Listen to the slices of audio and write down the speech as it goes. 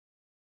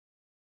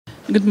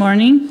Good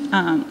morning.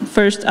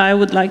 First, I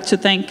would like to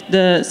thank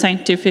the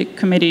scientific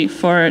committee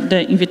for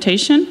the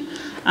invitation.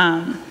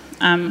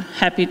 I'm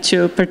happy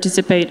to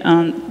participate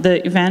on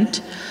the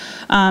event.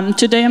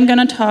 Today, I'm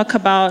going to talk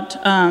about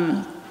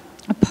a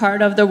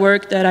part of the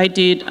work that I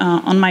did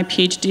on my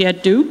PhD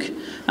at Duke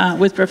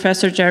with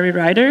Professor Jerry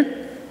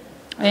Ryder.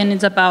 And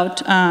it's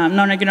about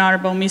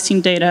non-ignorable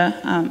missing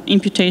data,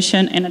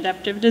 imputation, and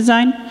adaptive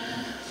design.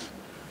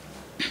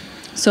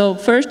 So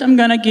first, I'm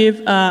going to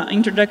give an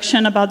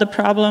introduction about the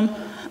problem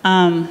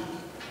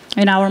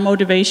and our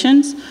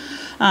motivations.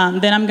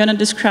 Then I'm going to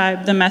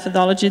describe the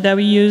methodology that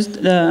we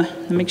used, the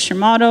mixture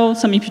model,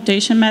 some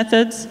imputation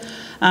methods,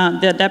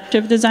 the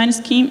adaptive design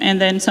scheme,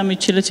 and then some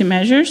utility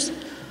measures.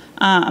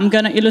 I'm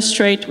going to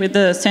illustrate with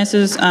the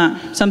census,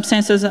 some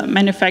census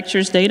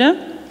manufacturers'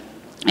 data,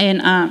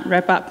 and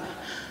wrap up.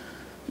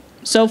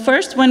 So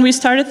first, when we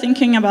started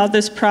thinking about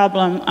this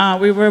problem,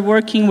 we were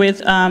working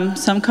with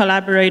some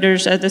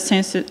collaborators at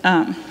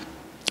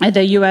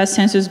the US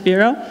Census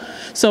Bureau.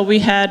 So we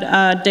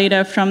had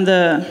data from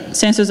the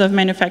Census of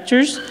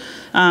Manufacturers,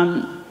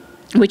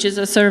 which is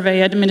a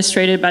survey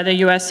administered by the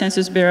US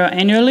Census Bureau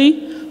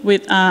annually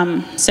with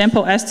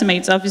sample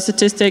estimates of the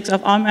statistics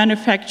of all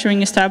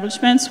manufacturing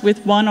establishments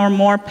with one or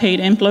more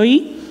paid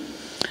employee.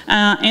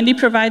 And it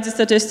provides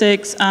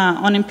statistics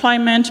on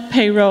employment,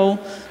 payroll,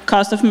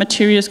 cost of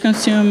materials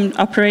consumed,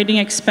 operating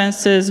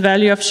expenses,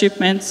 value of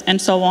shipments, and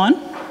so on.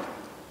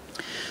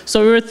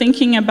 So we were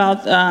thinking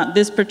about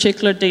this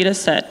particular data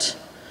set.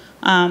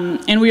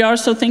 And we are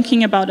also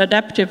thinking about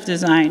adaptive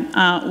design,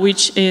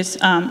 which is,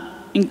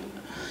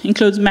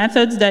 includes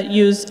methods that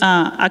use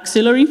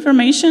auxiliary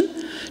information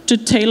to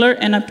tailor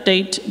and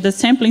update the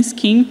sampling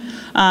scheme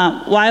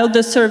while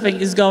the survey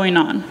is going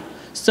on.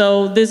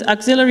 So this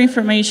auxiliary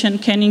information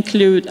can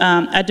include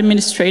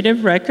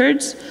administrative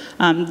records,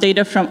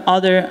 data from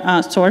other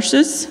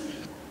sources,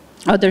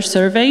 other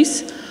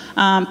surveys,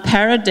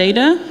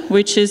 paradata,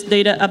 which is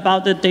data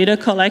about the data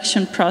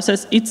collection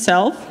process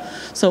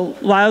itself. So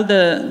while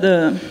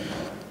the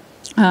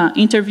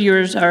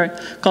interviewers are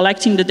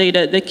collecting the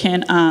data, they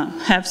can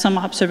have some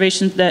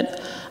observations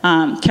that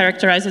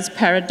characterize as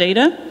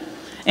paradata.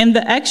 And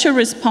the actual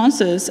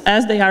responses,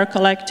 as they are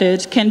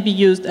collected, can be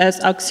used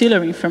as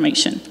auxiliary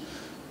information.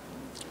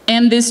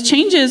 And these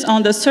changes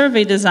on the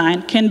survey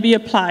design can be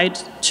applied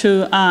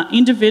to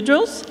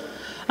individuals.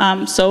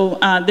 So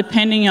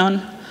depending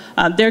on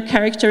their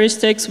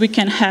characteristics, we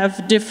can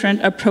have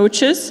different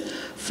approaches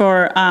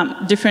for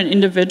different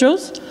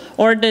individuals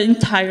or the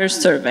entire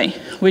survey,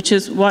 which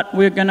is what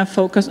we're going to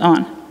focus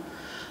on.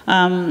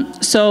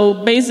 So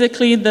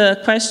basically, the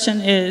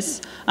question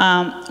is,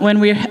 when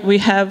we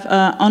have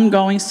an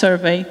ongoing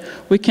survey,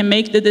 we can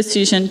make the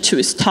decision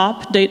to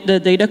stop the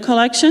data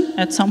collection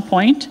at some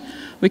point.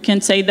 We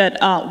can say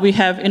that we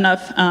have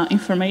enough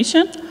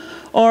information,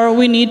 or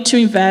we need to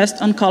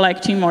invest on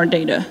collecting more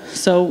data.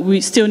 So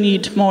we still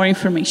need more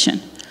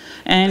information.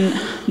 And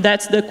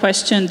that's the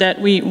question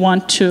that we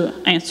want to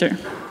answer.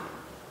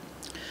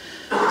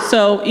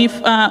 So if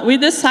we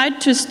decide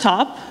to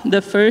stop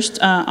the first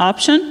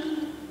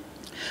option,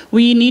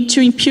 we need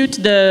to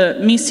impute the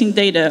missing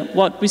data,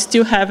 what we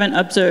still haven't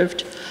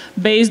observed,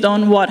 based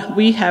on what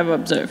we have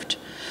observed.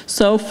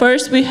 So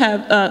first we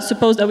have,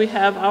 suppose that we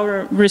have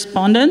our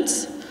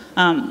respondents,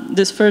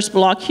 this first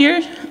block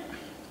here,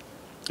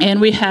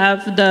 and we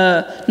have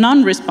the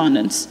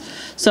non-respondents.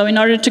 So in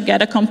order to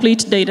get a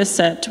complete data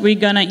set, we're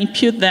going to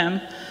impute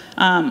them.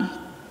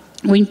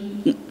 We're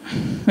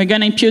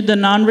going to impute the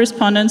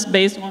non-respondents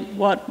based on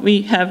what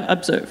we have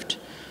observed.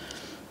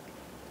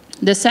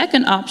 The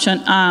second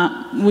option,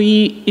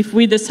 if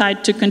we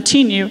decide to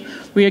continue,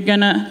 we are going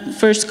to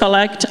first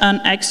collect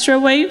an extra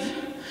wave.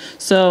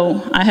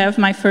 So I have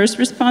my first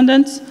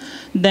respondents,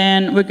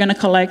 then we're going to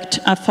collect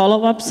a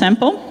follow-up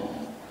sample.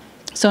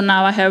 So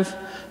now I have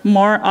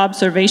more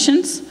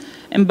observations,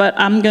 but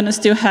I'm going to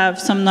still have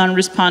some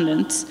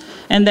non-respondents.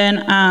 And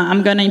then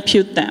I'm going to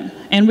impute them.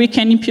 And we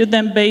can impute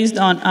them based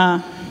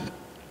on,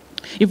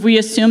 if we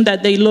assume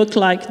that they look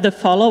like the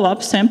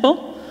follow-up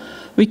sample,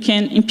 we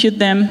can impute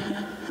them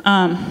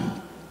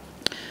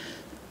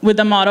with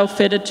a model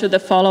fitted to the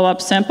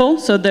follow-up sample.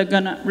 So they're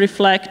going to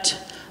reflect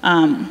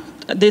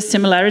this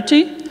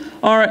similarity.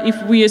 Or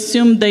if we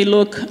assume they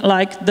look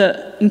like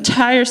the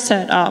entire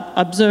set of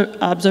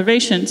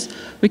observations,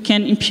 we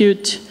can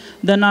impute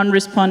the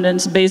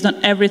non-respondents based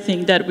on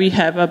everything that we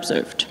have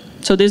observed.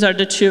 So these are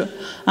the two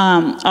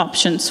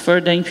options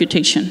for the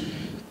imputation.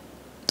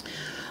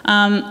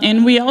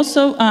 And we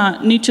also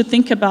need to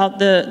think about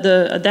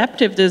the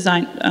adaptive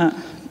design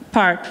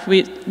part,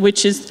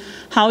 which is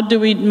how do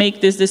we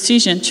make this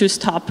decision to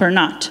stop or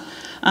not?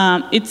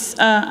 It's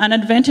an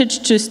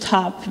advantage to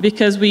stop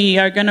because we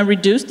are going to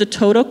reduce the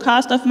total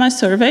cost of my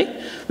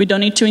survey. We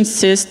don't need to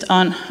insist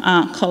on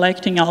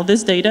collecting all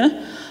this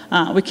data.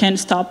 We can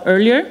stop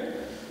earlier.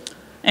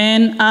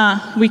 And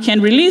we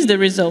can release the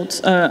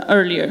results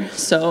earlier,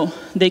 so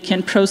they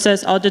can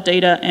process all the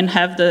data and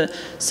have the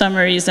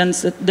summaries and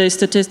the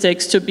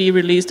statistics to be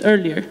released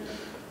earlier.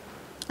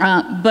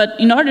 But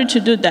in order to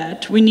do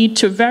that, we need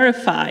to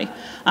verify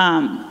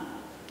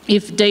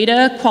if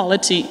data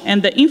quality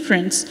and the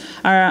inference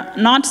are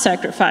not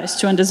sacrificed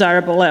to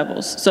undesirable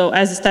levels. So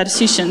as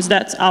statisticians,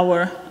 that's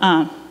our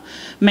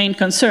main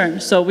concern.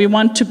 So we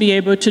want to be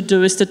able to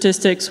do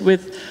statistics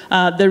with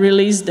the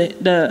release,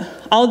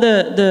 all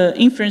the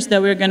inference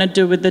that we're going to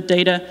do with the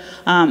data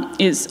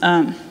is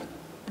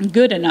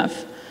good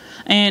enough.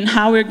 And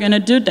how we're going to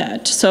do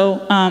that.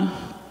 So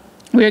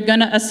we're going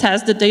to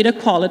assess the data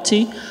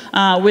quality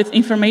with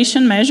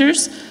information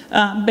measures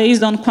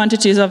based on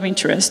quantities of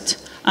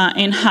interest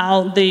and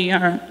how they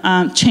are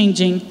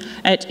changing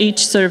at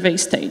each survey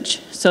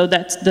stage. So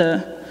that's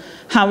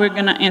how we're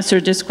going to answer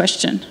this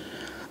question.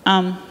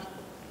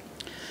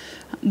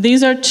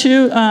 These are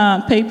two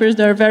papers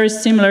that are very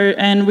similar,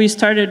 and we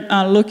started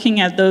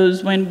looking at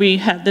those when we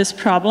had this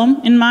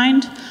problem in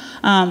mind.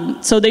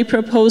 So they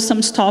proposed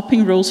some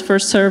stopping rules for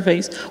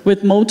surveys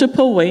with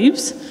multiple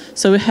waves.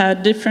 So we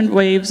had different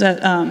waves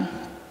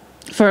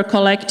for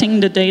collecting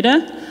the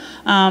data,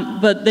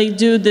 but they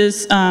do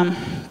this,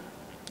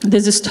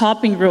 these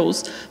stopping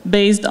rules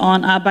based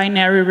on a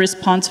binary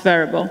response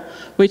variable,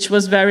 which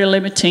was very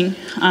limiting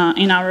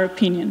in our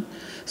opinion.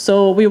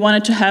 So we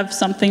wanted to have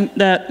something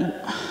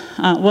that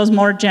was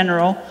more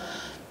general.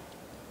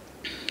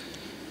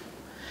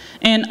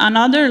 And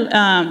another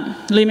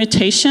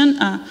limitation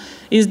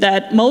is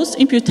that most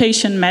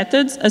imputation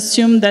methods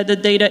assume that the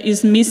data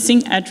is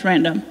missing at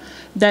random.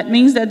 That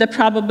means that the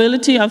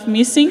probability of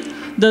missing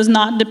does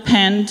not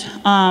depend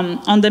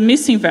on the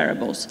missing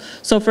variables.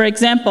 So for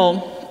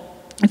example,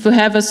 if we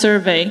have a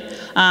survey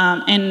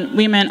and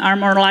women are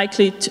more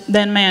likely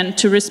than men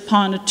to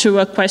respond to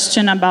a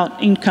question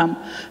about income,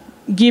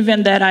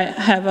 given that I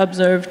have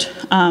observed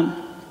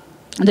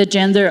the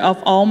gender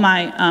of all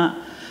my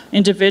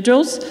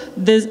individuals,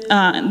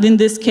 in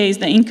this case,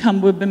 the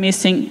income will be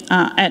missing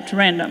at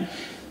random.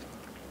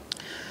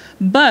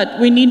 But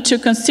we need to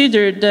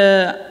consider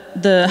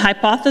the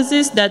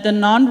hypothesis that the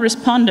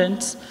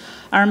non-respondents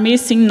are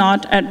missing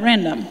not at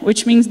random,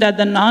 which means that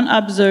the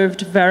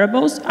non-observed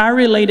variables are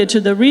related to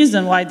the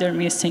reason why they're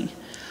missing,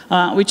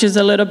 which is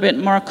a little bit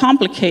more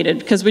complicated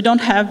because we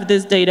don't have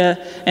this data,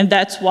 and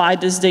that's why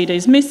this data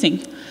is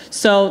missing.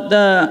 So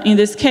in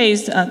this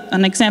case,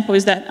 an example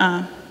is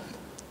that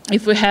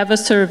if we have a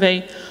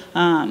survey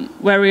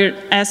where we're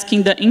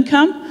asking the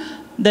income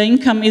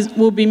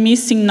will be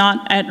missing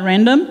not at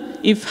random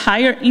if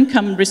higher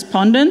income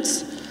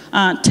respondents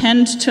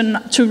tend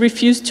to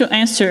refuse to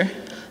answer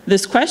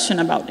this question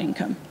about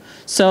income.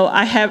 So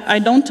I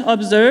don't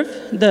observe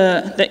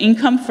the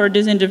income for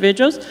these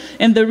individuals,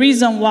 and the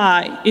reason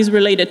why is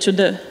related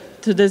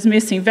to these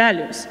missing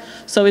values.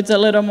 So it's a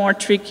little more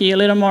tricky, a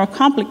little more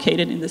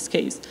complicated in this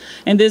case.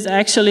 And this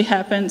actually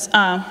happens,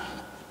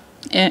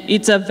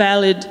 it's a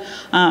valid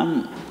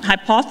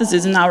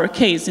hypothesis in our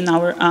case, in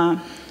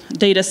our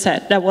data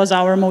set. That was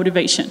our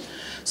motivation.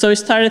 So we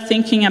started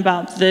thinking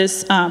about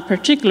this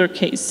particular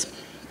case.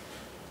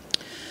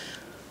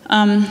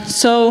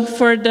 So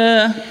for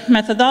the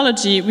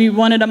methodology, we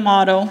wanted a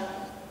model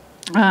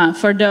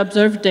for the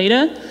observed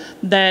data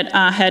that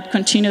had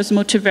continuous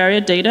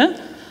multivariate data.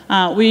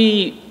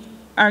 We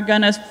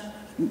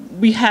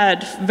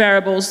had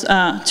variables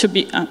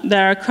that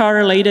are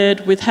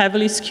correlated with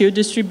heavily skewed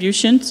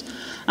distributions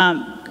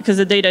because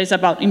the data is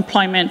about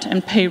employment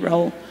and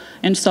payroll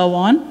and so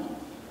on.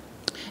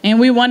 And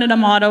we wanted a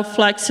model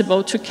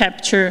flexible to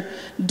capture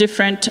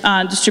different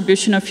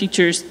distributional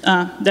features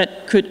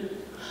that could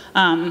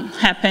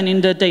happen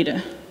in the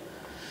data.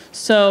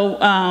 So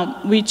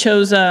we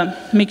chose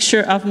a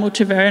mixture of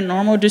multivariate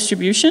normal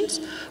distributions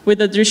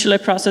with a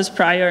Dirichlet process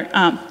prior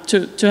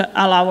to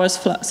allow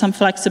us some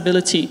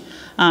flexibility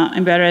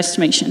and better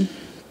estimation.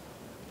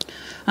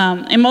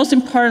 And most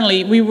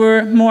importantly, we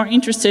were more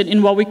interested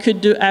in what we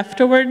could do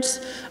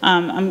afterwards.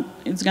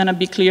 It's going to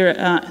be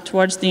clear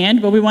towards the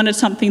end, but we wanted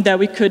something that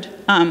we could,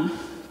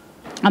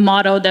 a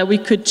model that we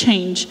could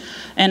change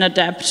and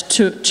adapt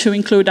to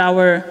include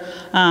our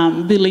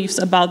beliefs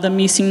about the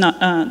missing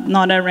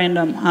not at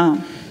random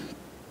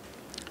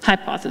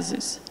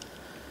hypothesis.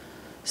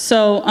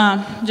 So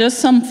just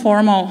some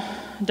formal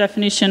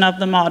definition of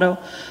the model.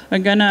 We're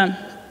going to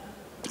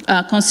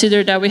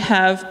consider that we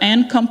have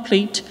n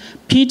complete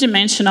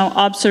p-dimensional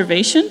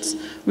observations.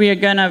 We are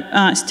going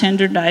to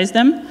standardize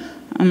them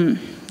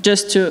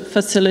just to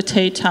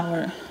facilitate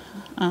our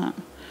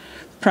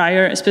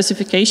prior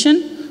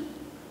specification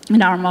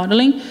in our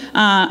modeling.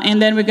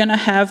 And then we're going to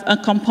have a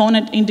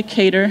component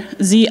indicator,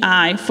 Zi,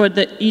 for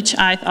each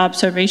ith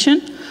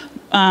observation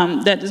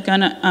that is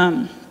going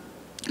to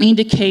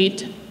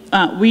indicate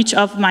which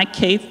of my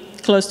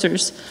kth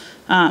clusters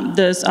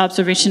this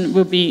observation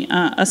will be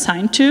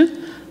assigned to.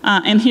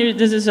 And here,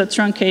 this is a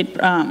truncate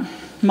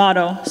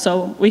model,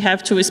 so we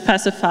have to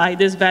specify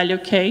this value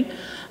k.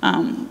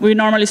 We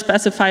normally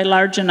specify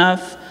large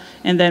enough,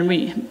 and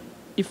then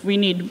if we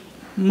need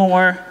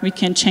more, we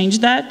can change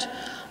that.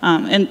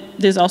 And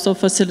this also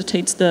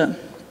facilitates the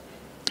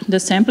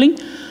sampling.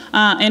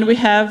 And we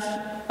have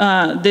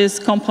these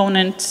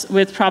components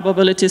with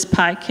probabilities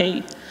pi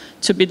k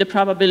to be the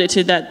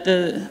probability that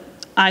the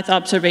ith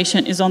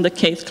observation is on the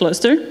kth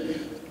cluster.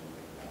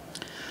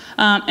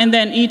 And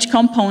then each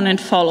component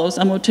follows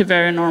a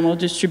multivariate normal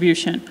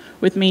distribution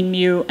with mean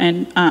mu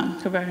and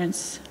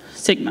covariance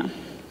sigma.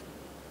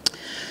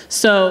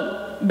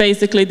 So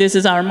basically, this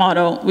is our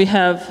model. We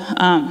have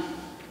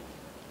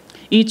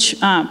each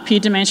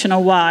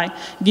p-dimensional y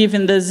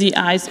given the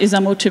zi's is a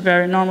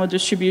multivariate normal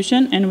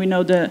distribution, and we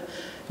know the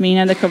mean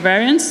and the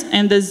covariance,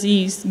 and the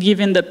z's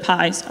given the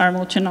pi's are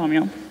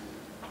multinomial.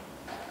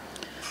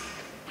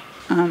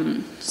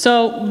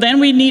 So then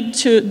we need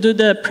to do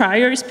the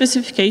prior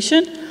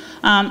specification.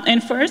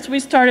 And first, we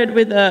started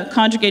with the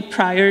conjugate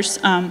priors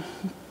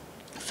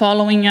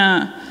following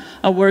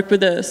a work with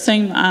the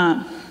same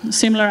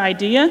similar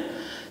idea.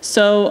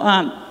 So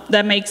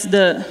that makes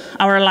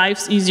our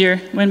lives easier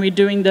when we're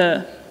doing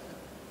the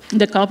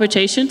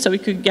computation, so we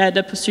could get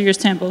the posterior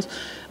samples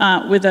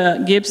with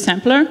a Gibbs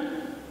sampler.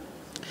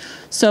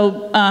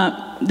 So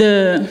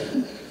the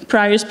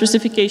prior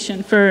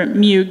specification for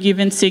mu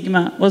given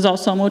sigma was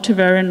also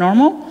multivariate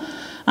normal,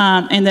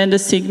 and then the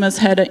sigmas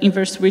had an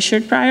inverse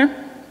Wishart prior.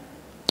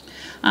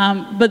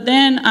 But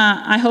then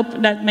I hope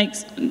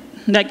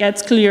that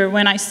gets clear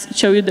when I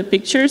show you the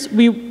pictures.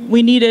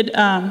 We needed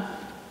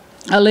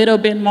a little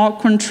bit more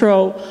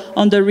control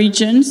on the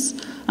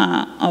regions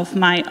of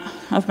my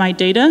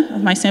data,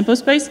 of my sample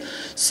space.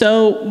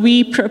 So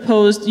we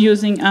proposed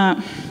using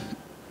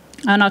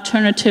an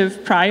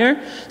alternative prior.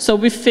 So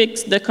we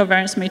fixed the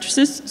covariance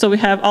matrices. So we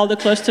have all the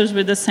clusters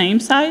with the same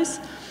size.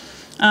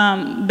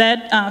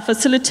 That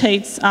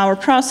facilitates our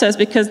process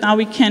because now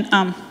we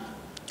can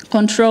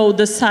control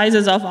the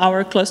sizes of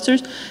our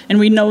clusters, and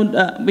we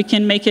know we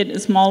can make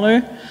it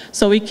smaller.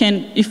 So we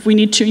can, if we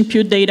need to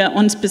impute data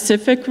on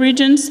specific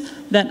regions,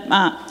 that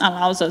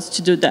allows us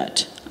to do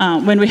that.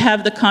 When we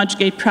have the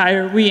conjugate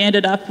prior, we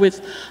ended up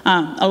with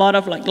a lot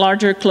of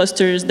larger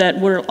clusters that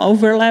were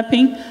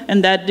overlapping,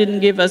 and that didn't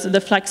give us the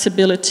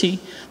flexibility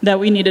that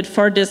we needed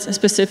for this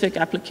specific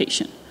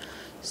application.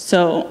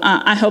 So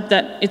I hope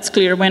that it's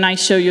clear when I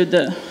show you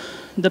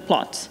the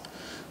plots.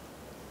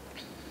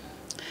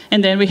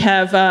 And then we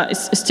have a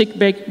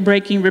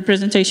stick-breaking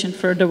representation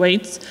for the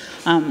weights,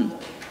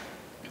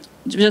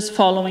 just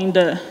following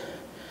the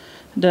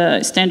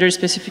standard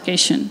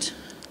specifications.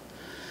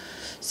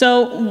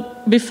 So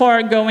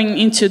before going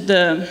into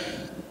the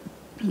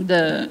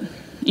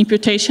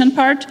imputation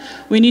part,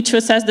 we need to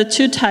assess the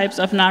two types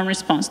of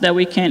non-response that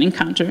we can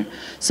encounter.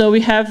 So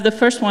we have the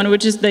first one,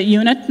 which is the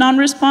unit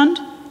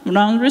non-response.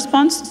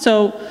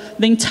 So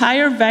the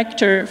entire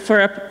vector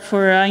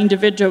for an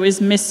individual is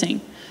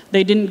missing.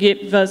 They didn't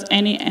give us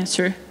any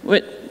answer,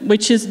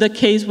 which is the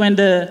case when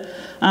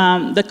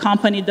the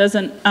company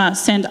doesn't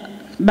send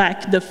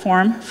back the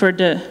form for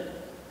the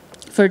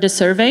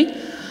survey.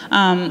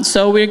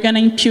 So we're going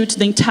to impute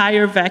the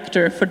entire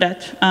vector for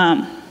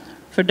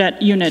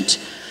that unit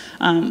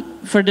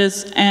for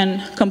this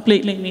and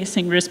completely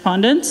missing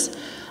respondents.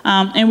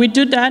 And we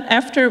do that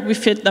after we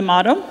fit the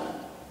model.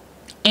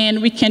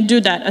 And we can do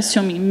that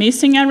assuming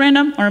missing at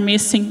random or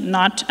missing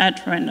not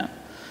at random.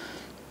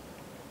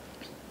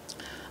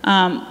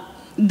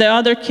 The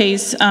other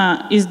case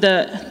is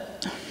the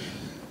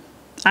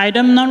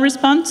item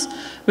non-response,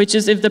 which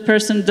is if the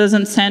person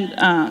doesn't send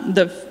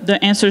the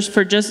answers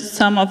for just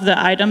some of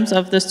the items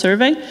of the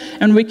survey,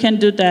 and we can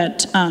do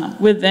that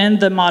within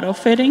the model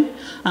fitting,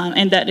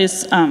 and that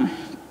is, I'm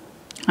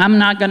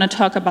not going to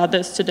talk about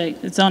this today.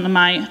 It's on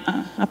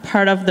a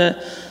part of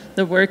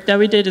the work that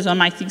we did is on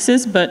my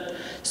thesis, but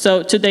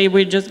so today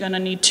we're just going to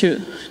need to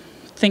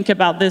think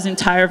about this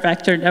entire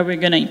vector that we're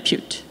going to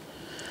impute.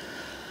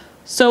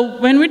 So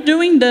when we're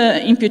doing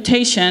the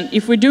imputation,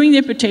 if we're doing the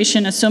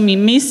imputation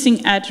assuming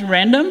missing at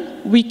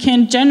random, we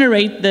can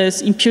generate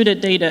this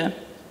imputed data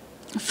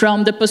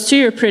from the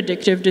posterior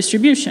predictive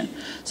distribution.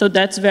 So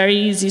that's very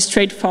easy,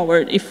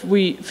 straightforward if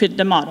we fit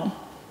the model.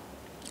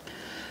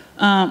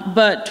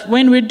 But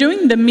when we're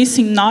doing the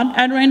missing not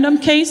at random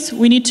case,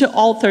 we need to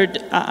alter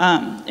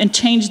and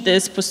change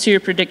this posterior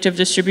predictive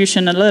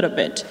distribution a little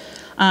bit.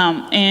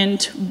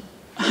 And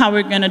how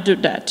we're going to do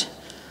that.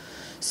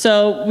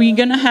 So we're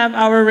going to have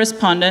our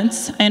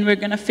respondents, and we're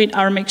going to fit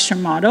our mixture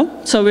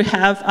model. So we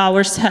have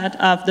our set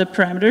of the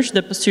parameters,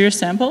 the posterior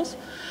samples.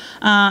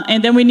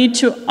 And then we need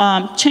to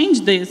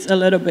change this a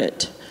little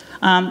bit.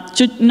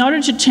 In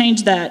order to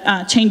change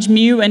that, change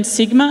mu and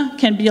sigma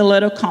can be a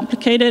little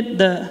complicated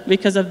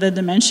because of the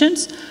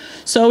dimensions.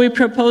 So we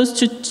propose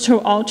to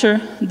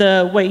alter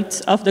the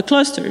weights of the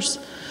clusters.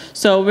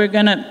 So we're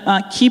going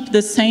to keep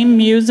the same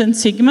mu's and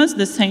sigmas,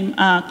 the same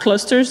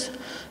clusters,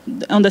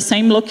 on the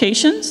same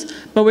locations,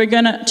 but we're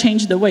going to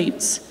change the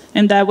weights.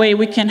 And that way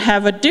we can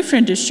have a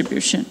different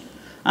distribution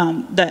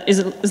that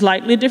is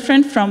slightly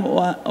different from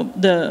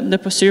the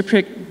posterior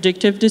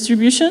predictive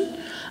distribution.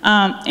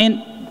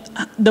 And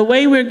the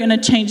way we're going to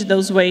change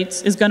those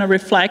weights is going to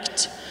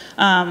reflect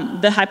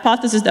the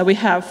hypothesis that we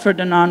have for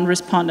the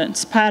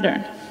non-respondents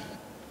pattern.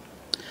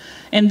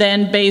 And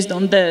then based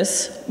on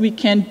this, we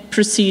can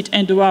proceed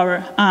and do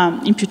our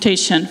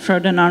imputation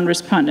for the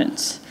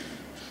non-respondents.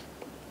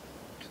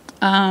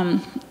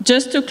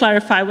 Just to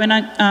clarify, when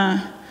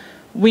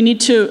we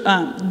need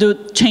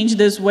to change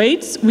these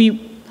weights,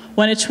 we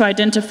wanted to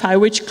identify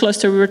which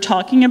cluster we were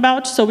talking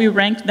about, so we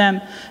ranked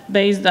them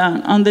based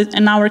on the,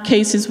 in our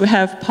cases, we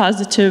have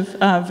positive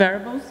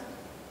variables.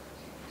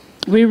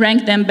 We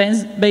rank them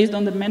based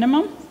on the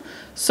minimum.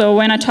 So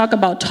when I talk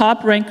about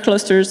top rank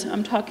clusters,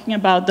 I'm talking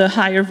about the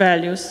higher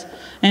values,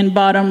 and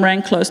bottom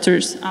rank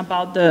clusters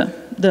about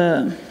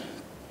the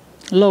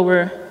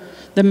lower,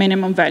 the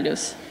minimum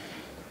values.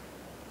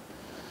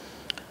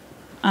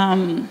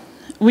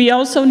 We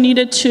also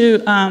needed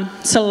to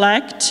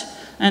select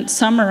and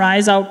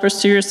summarize our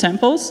posterior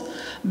samples,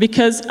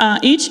 because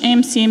each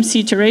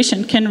MCMC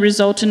iteration can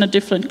result in a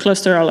different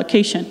cluster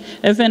allocation.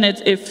 Even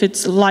if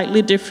it's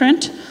slightly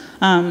different,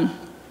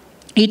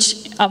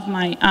 each of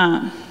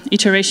my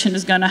iteration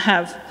is going to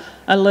have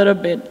a little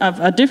bit of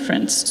a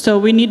difference. So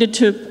we needed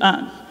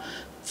to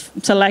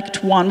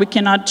select one. We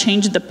cannot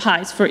change the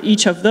pies for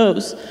each of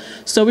those.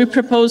 So we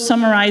proposed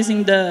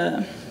summarizing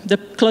the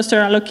cluster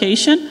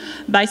allocation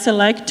by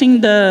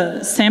selecting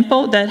the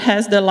sample that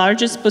has the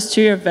largest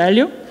posterior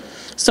value.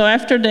 So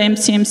after the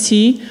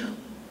MCMC,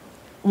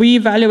 we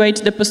evaluate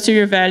the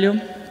posterior value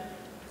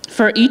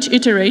for each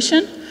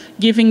iteration,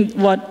 giving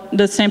what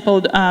the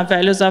sampled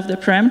values of the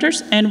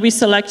parameters, and we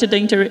selected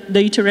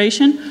the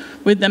iteration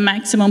with the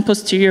maximum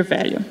posterior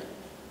value.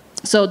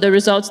 So the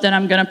results that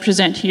I'm going to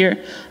present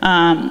here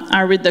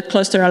are with the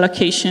cluster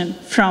allocation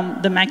from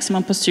the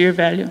maximum posterior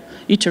value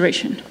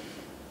iteration.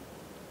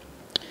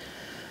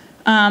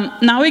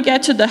 Now we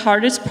get to the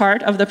hardest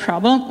part of the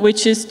problem,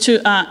 which is to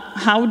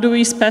how do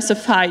we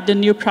specify the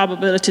new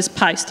probabilities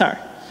pi star.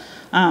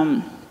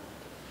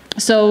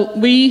 So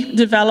we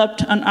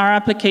developed our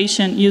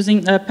application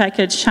using a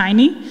package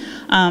Shiny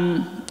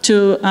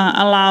to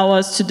allow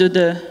us to do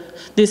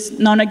this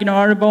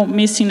non-ignorable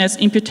missingness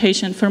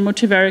imputation for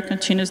multivariate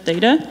continuous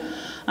data.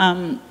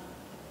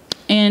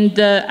 And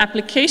the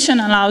application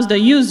allows the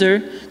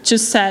user to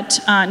set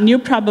new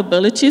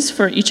probabilities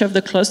for each of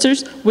the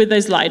clusters with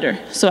a slider.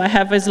 So I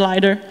have a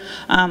slider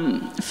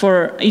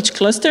for each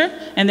cluster,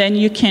 and then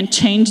you can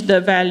change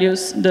the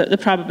values, the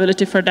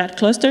probability for that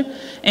cluster,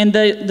 and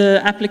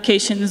the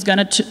application is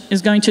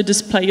going to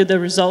display you the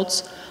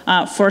results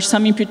for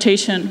some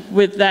imputation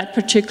with that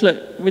particular,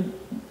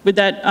 with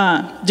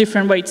that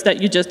different weights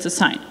that you just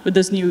assigned, with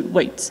those new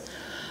weights.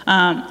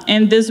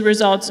 And these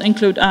results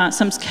include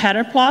some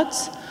scatter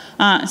plots,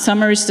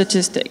 summary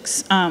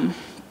statistics.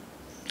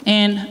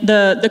 And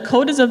the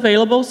code is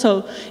available,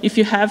 so if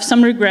you have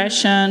some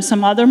regression,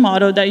 some other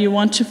model that you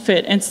want to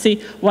fit and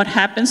see what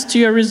happens to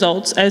your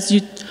results as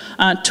you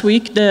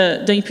tweak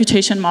the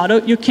imputation model,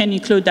 you can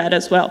include that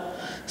as well.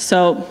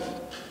 So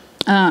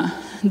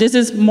this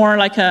is more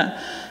like a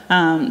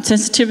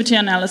sensitivity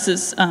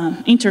analysis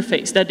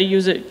interface that the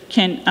user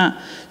can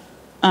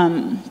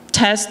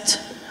test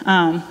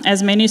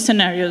as many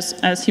scenarios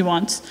as he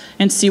wants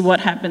and see what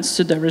happens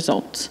to the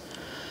results.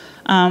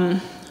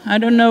 I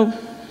don't know,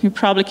 you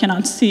probably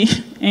cannot see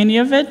any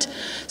of it.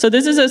 So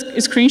this is a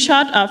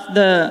screenshot of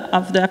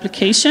the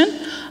application.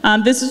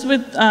 This is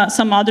with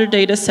some other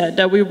data set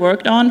that we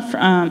worked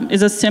on.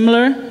 Is a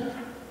similar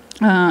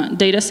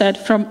data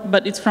set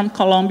but it's from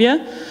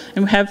Colombia.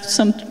 And we have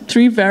some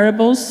 3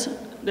 variables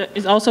that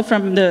is also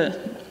from the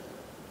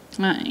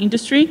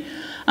industry.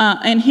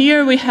 And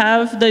here we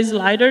have the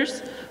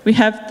sliders. We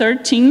have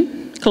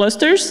 13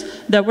 clusters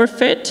that were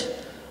fit.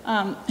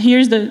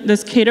 Here's the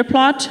scatter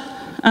plot.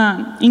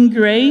 In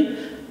gray,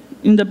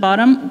 in the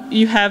bottom,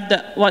 you have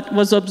what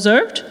was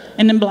observed,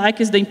 and in black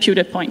is the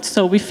imputed points.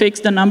 So we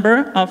fixed the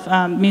number of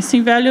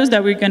missing values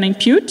that we're going to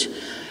impute,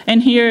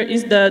 and here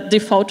is the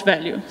default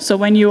value. So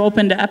when you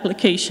open the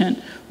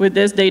application with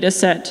this data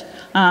set,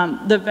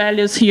 the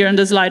values here in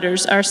the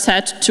sliders are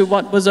set to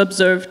what was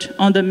observed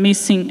on the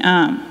missing,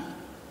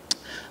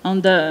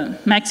 on the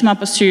maximum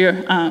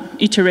posterior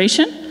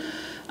iteration.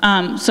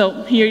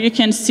 So here you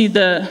can see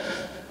the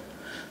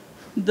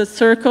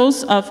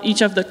circles of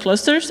each of the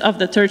clusters, of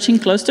the 13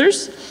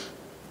 clusters.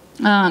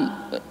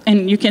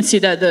 And you can see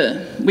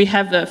that we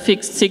have the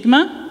fixed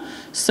sigma.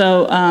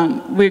 So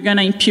we're going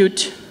to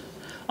impute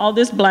all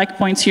these black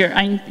points here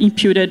are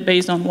imputed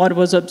based on what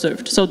was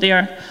observed. So they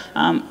are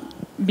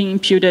being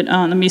imputed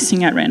on the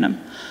missing at random.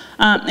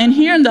 And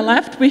here on the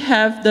left, we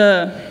have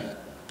the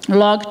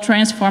log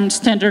transformed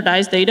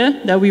standardized data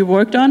that we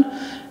worked on.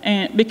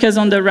 And because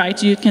on the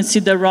right, you can see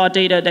the raw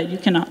data that you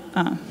cannot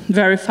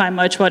verify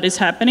much what is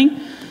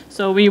happening.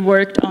 So we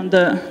worked on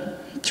the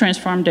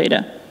transformed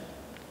data.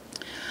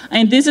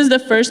 And this is the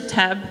first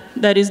tab,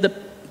 that is the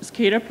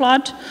scatter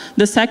plot.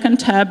 The second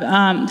tab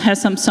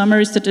has some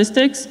summary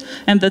statistics.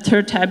 And the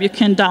third tab, you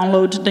can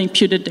download the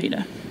imputed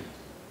data.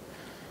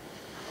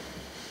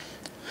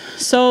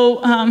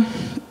 So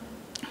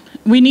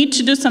we need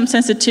to do some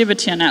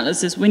sensitivity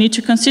analysis. We need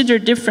to consider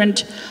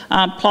different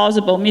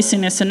plausible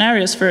missingness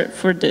scenarios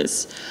for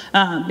this.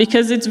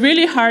 Because it's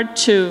really hard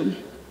to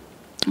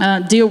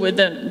deal with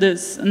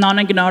this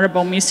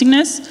non-ignorable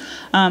missingness.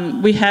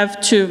 We have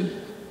to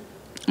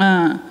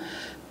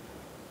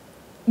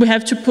we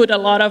have to put a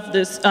lot of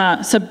this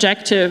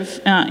subjective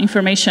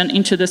information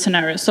into the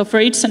scenario. So for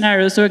each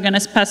scenario, we're going to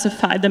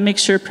specify the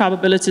mixture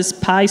probabilities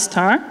pi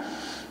star.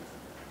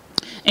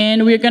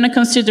 And we're going to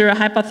consider a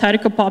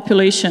hypothetical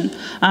population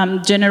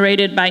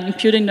generated by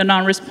imputing the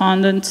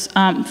non-respondents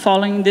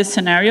following these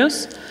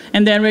scenarios.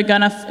 And then we're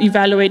going to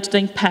evaluate the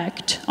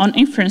impact on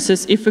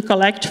inferences if we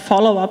collect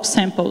follow-up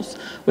samples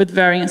with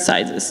varying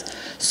sizes.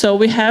 So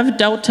we have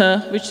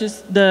delta, which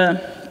is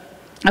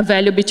a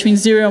value between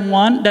 0 and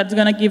 1 that's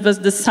going to give us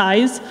the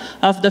size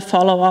of the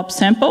follow-up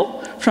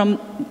sample. From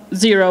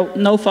 0,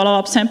 no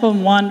follow-up sample,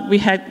 and 1, we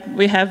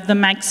have the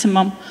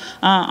maximum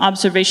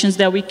observations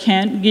that we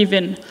can,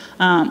 given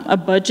a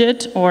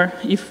budget, or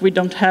if we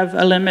don't have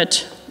a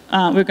limit,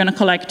 we're going to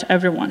collect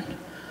everyone.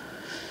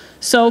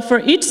 So for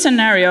each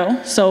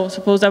scenario, so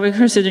suppose that we're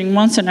considering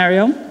one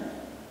scenario,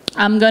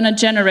 I'm going to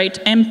generate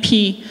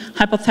MP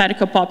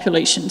hypothetical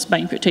populations by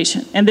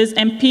imputation. And this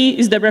MP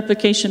is the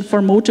replication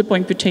for multiple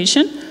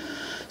imputation.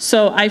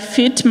 So I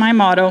fit my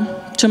model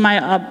to my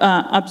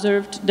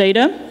observed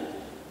data.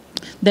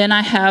 Then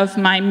I have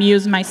my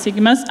mu's, my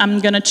sigmas. I'm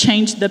going to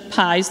change the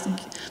pi's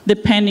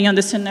depending on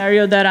the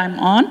scenario that I'm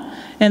on.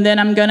 And then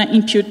I'm going to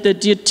impute the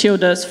d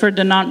tildes for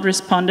the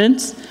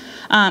non-respondents.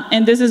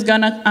 And this is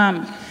going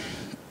to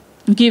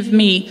give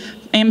me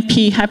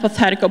MP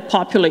hypothetical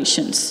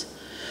populations.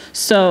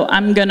 So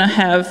I'm going to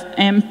have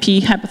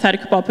MP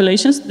hypothetical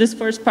populations. This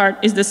first part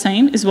is the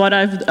same, is what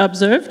I've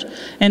observed.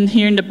 And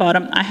here in the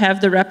bottom, I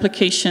have the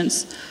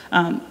replications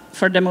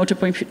for the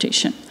multiple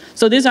imputation.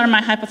 So these are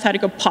my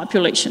hypothetical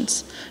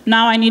populations.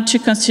 Now I need to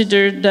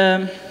consider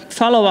the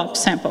follow-up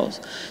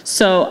samples.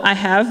 So I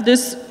have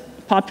this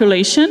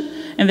population,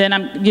 and then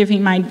I'm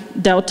giving my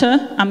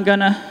delta. I'm going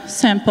to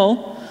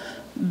sample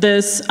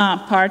this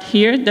part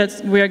here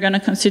that we are going to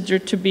consider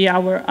to be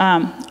our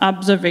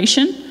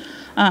observation.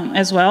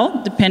 As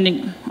well,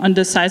 depending on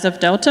the size of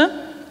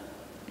delta.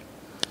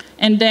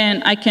 And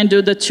then I can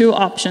do the two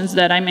options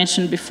that I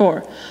mentioned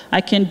before.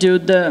 I can do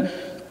the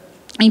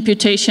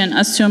imputation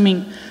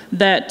assuming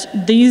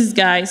that these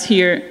guys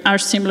here are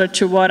similar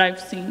to what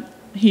I've seen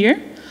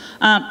here.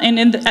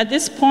 And at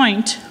this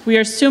point, we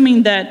are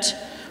assuming that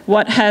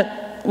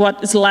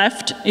what is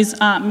left is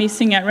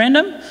missing at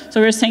random.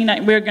 So we're saying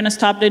that we're going to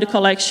stop data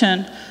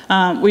collection.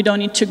 We don't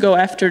need to go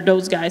after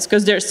those guys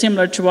because they're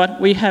similar to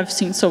what we have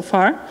seen so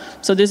far.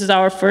 So this is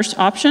our first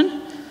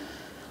option.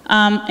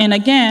 And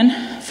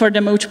again, for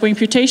the multiple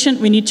imputation,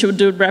 we need to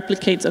do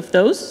replicates of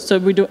those. So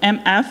we do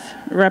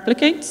MF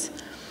replicates.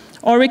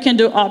 Or we can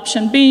do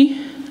option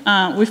B.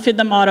 We fit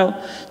the model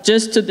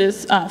just to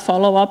this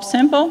follow-up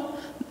sample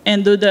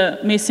and do the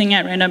missing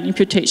at random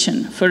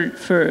imputation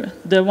for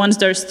the ones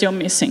that are still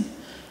missing.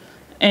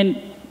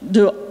 And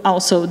do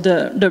also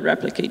the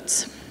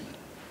replicates.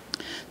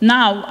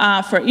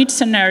 Now, for each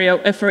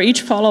scenario, for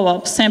each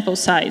follow-up sample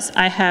size,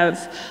 I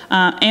have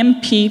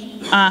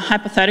MP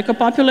hypothetical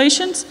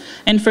populations,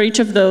 and for each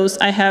of those,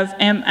 I have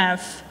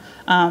MF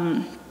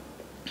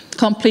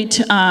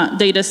complete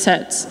data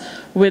sets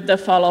with the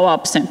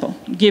follow-up sample,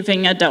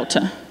 giving a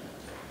delta.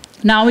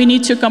 Now we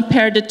need to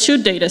compare the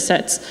two data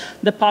sets,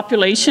 the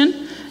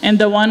population and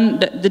the one,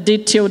 the d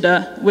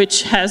tilde,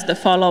 which has the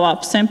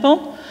follow-up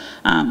sample.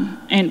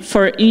 And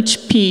for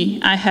each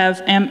P, I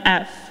have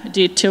MF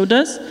d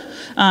tildes,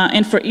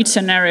 and for each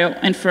scenario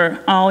and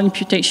for all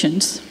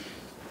imputations.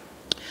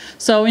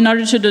 So in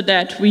order to do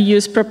that, we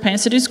use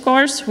propensity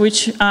scores,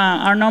 which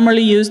are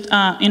normally used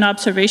in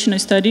observational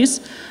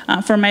studies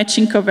for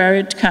matching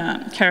covariate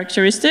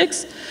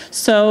characteristics.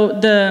 So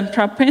the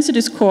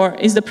propensity score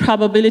is the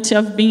probability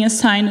of being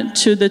assigned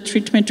to the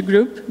treatment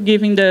group,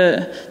 given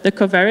the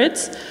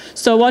covariates.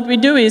 So what we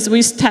do is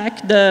we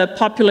stack the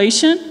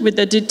population with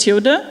the d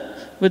tilde,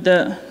 with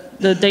the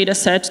data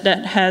set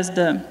that has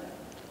the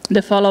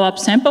follow-up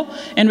sample,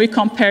 and we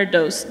compare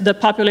those. The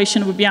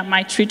population will be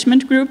my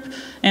treatment group,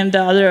 and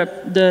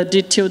the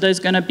d tilde is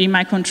going to be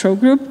my control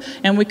group,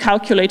 and we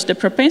calculate the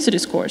propensity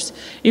scores.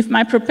 If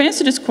my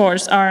propensity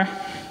scores are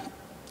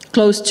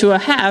close to a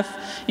half,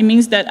 it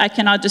means that I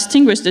cannot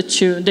distinguish the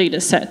two data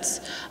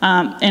sets.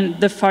 And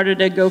the farther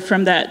they go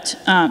from that,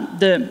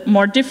 the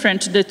more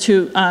different the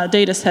two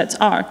data sets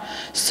are.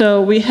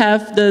 So we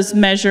have this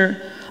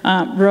measure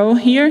row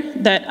here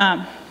that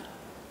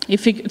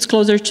if it's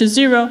closer to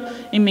 0,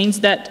 it means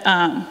that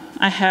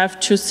I have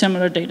two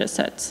similar data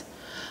sets.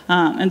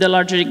 And the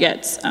larger it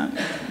gets,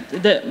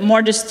 the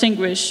more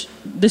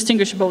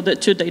distinguishable the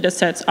two data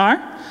sets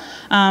are.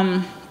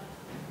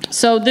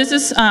 So this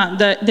is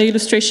the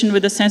illustration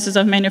with the census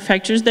of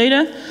manufacturers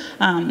data.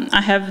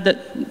 I have the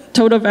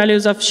total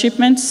values of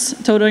shipments,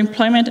 total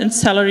employment, and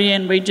salary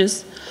and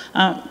wages.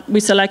 We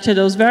selected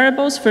those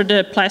variables for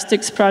the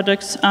plastics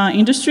products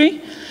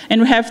industry.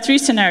 And we have 3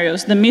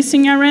 scenarios: the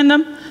missing at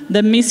random,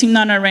 the missing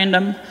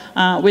non-at-random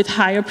with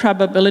higher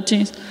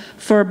probabilities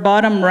for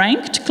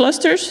bottom-ranked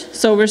clusters.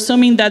 So we're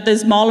assuming that the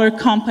smaller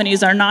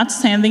companies are not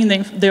sending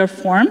their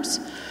forms.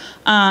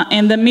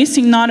 and the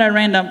missing not at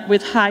random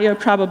with higher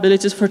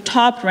probabilities for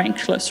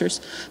top-ranked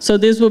clusters. So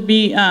this would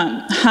be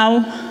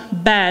how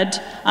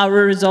bad our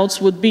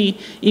results would be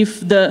if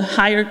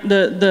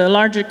the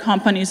larger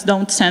companies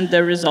don't send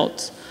their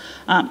results.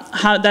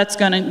 How that's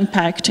going to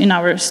impact in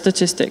our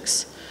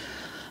statistics.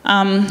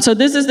 So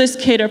this is the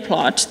scatter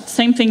plot,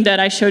 same thing that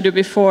I showed you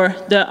before.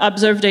 The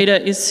observed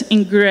data is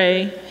in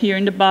gray here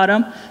in the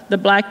bottom. The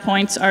black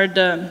points are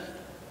the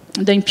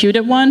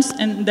imputed ones,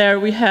 and there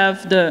we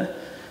have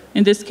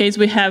in this case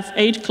we have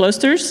 8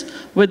 clusters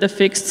with a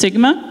fixed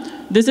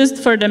sigma. This is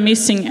for the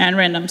missing and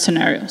random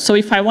scenario. So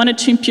if I wanted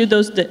to impute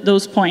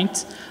those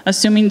points,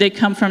 assuming they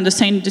come from the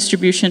same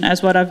distribution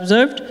as what I've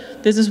observed,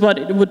 this is what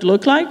it would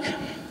look like.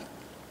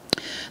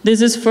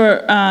 This is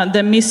for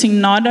the missing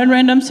not at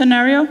random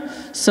scenario.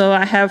 So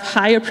I have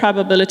higher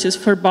probabilities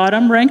for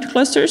bottom ranked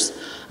clusters.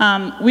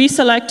 We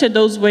selected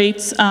those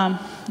weights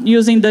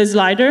using the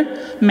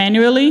slider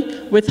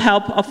manually with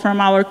help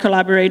from our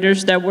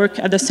collaborators that work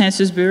at the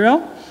Census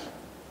Bureau.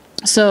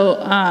 So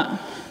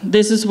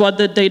this is what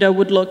the data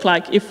would look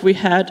like if we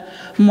had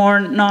more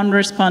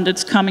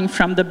non-respondents coming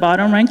from the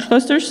bottom ranked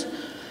clusters.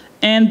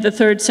 And the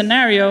third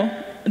scenario,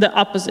 the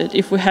opposite,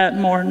 if we had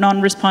more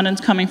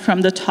non-respondents coming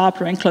from the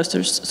top-ranked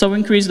clusters. So we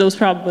increase those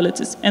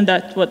probabilities, and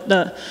that's what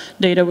the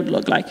data would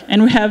look like.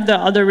 And we have the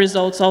other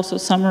results also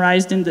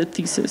summarized in the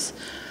thesis.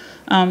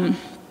 And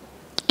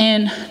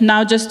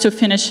now just to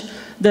finish,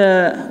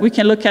 we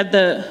can look at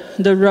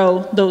the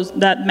row,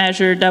 that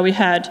measure that we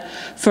had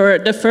for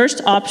the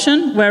first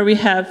option, where we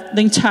have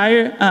the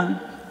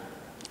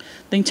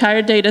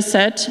entire data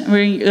set.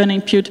 We're going to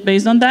impute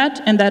based on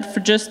that, and that for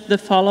just the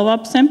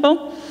follow-up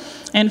sample,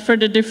 and for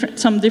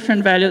some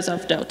different values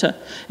of delta.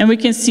 And we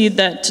can see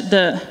that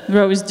the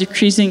row is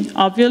decreasing,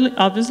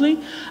 obviously.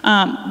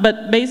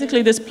 But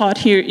basically, this plot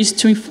here is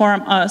to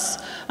inform us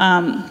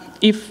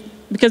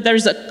because there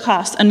is a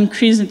cost, an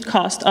increasing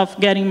cost of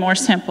getting more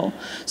sample.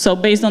 So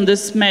based on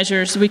these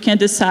measures, we can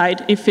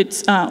decide if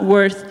it's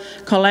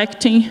worth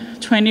collecting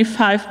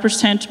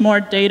 25%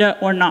 more data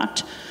or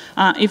not.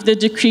 If the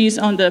decrease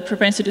on the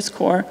propensity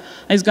score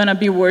is going to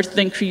be worth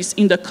the increase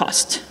in the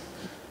cost.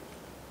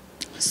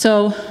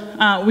 So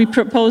we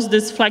propose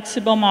this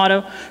flexible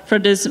model for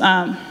this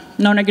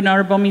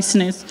non-ignorable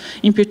missingness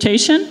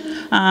imputation.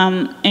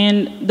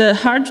 And the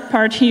hard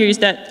part here is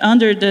that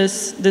under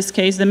this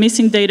case, the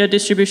missing data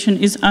distribution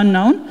is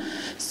unknown.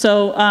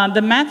 So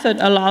the method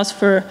allows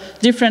for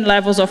different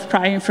levels of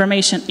prior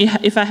information.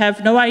 If I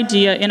have no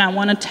idea and I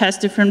want to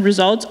test different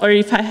results, or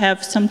if I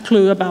have some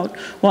clue about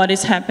what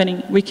is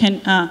happening, we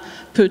can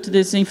put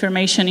this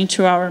information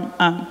into our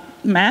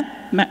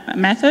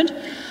method.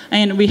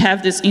 And we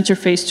have this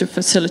interface to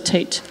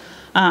facilitate.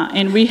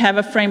 And we have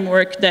a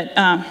framework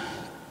that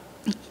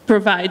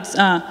provides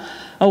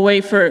a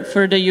way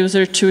for the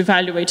user to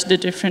evaluate the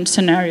different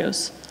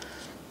scenarios.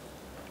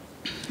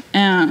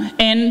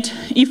 And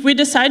if we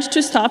decide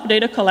to stop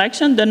data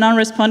collection, the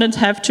non-respondents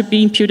have to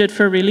be imputed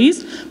for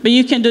release, but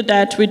you can do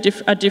that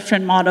with a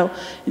different model,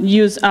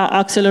 use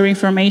auxiliary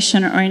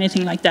information or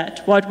anything like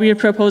that. What we are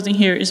proposing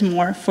here is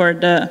more for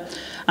the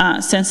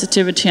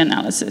sensitivity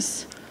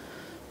analysis.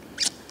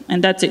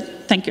 And that's it.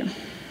 Thank you.